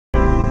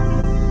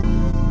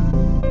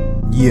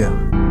Yeah,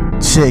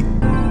 check.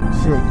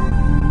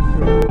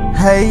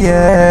 Hey,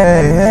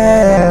 yeah.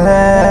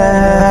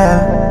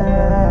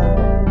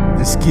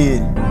 This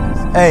kid.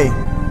 Hey.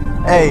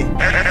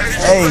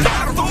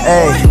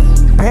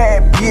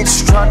 Bad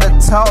bitch tryna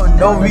talk,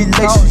 no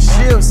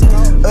relationships.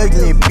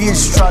 Ugly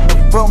bitch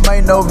tryna film,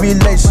 ain't no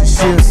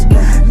relationships.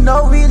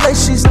 No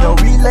relations. Bad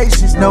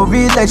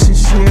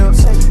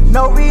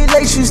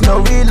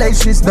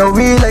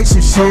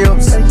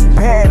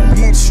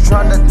bitch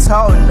tryna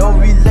talk, no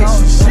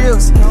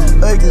relationships.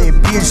 Ugly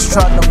bitch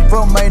tryna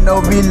film, ain't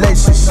no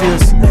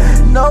relationships.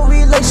 No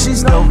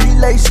relations.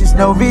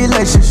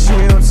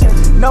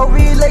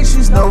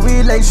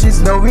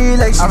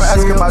 I'm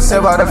asking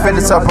myself how the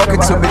feelings are broken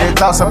to me. They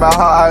thoughts in my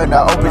heart, and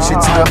I open shit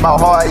to my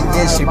heart.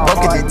 Yeah, she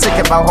broken it,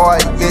 taking my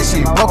heart. Yeah,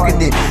 she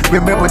broken it.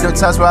 Remember the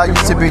times where I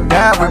used to be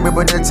down.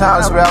 Remember the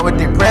times where I was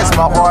depressed.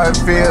 My heart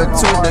fell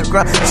to the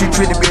ground. She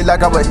treated me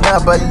like I was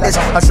number less.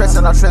 I'm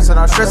stressing. I'm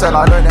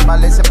learning my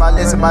lesson.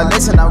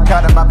 I'm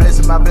counting my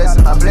blessings. I'm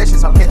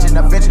catching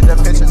the vengeance.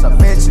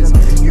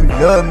 You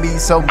love me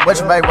so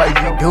much, man. Why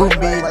you do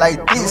me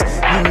like this?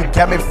 You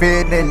got me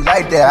feeling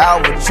like that. I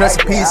would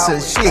trust a piece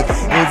of shit.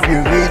 If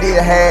you really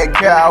had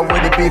care, I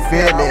wouldn't be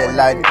feeling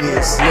like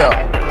this.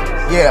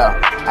 Yeah,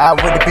 I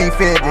wouldn't be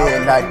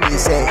feeling like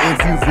this. And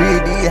if you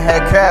really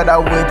had care, I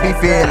wouldn't be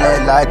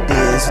feeling like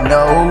this.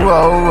 No,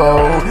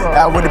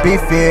 I wouldn't be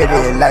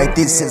feeling like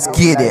this. Let's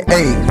get it.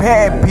 Hey,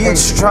 bad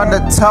bitch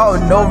tryna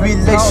talk, no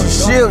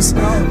relationships.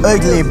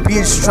 Ugly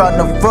bitch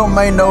tryna film,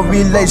 ain't no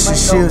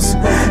relationships.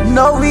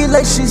 No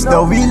relations.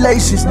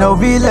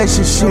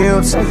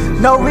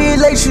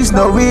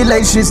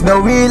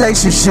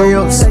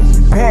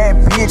 Bad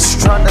bitch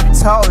tryna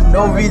talk,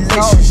 no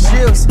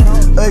relationships.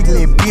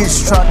 Ugly bitch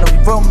tryna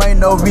film, ain't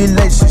no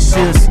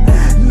relationships.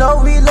 No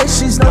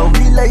relations. I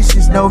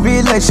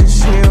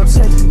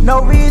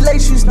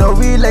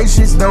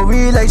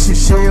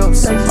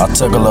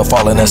took a little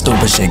fall in that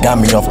stupid shit. Got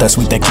me off that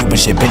sweet, that Cupid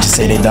shit. Bitches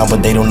say they down,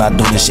 but they do not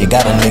do this shit.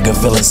 Got a nigga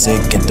feeling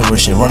sick and through the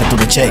shit. Running through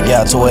the check,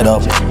 yeah, I tore it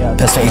up.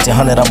 Pass for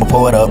 1800, I'ma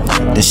pull it up.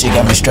 This shit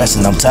got me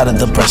stressing, I'm tired of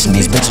depression.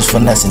 These bitches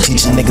finessing,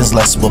 teaching niggas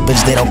lessons. But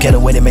bitch, they don't care the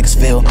way they make us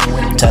feel.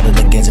 Tired of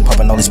the games and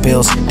popping all these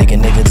pills.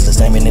 Thinking niggas the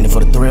same and in it for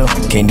the thrill.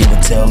 Can't even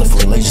tell if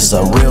relations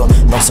are real.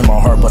 Lost in my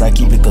heart, but I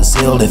keep it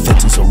concealed. It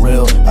fits too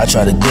surreal. I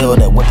try to deal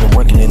that weapon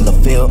working in the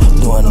field.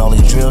 Doing all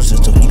these drills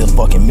just to eat a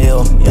fucking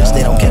meal. Bitch,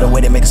 they don't care the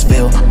way they make us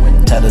feel.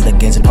 Tired of the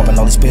games and popping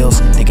all these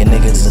pills. Thinking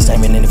niggas the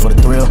same and in it for the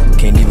thrill.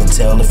 Can't even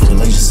tell if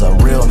relations are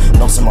real.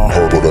 Lost in my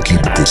heart, but I keep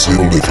it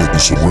concealed. It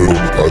fits too surreal. I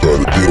try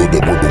to deal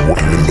that weapon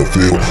working in the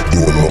field.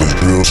 Doing all these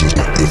drills just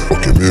to eat a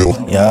fucking meal.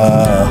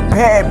 Yeah.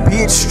 Bad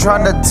bitch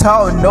tryna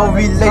talk, no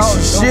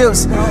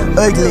relationships.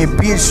 Ugly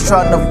bitch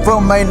tryna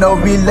film, ain't no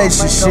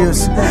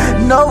relationships.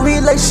 No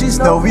relations.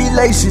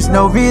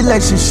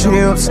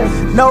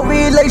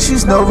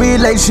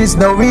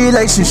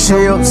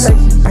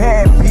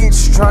 Bad bitch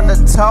tryna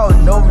talk,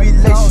 no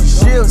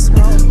relationships.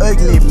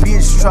 Ugly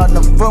bitch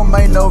tryna film,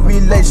 ain't no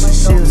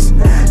relationships.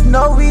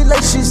 No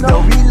relations.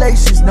 No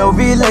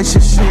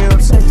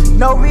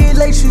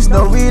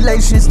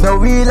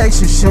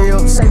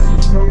relationships.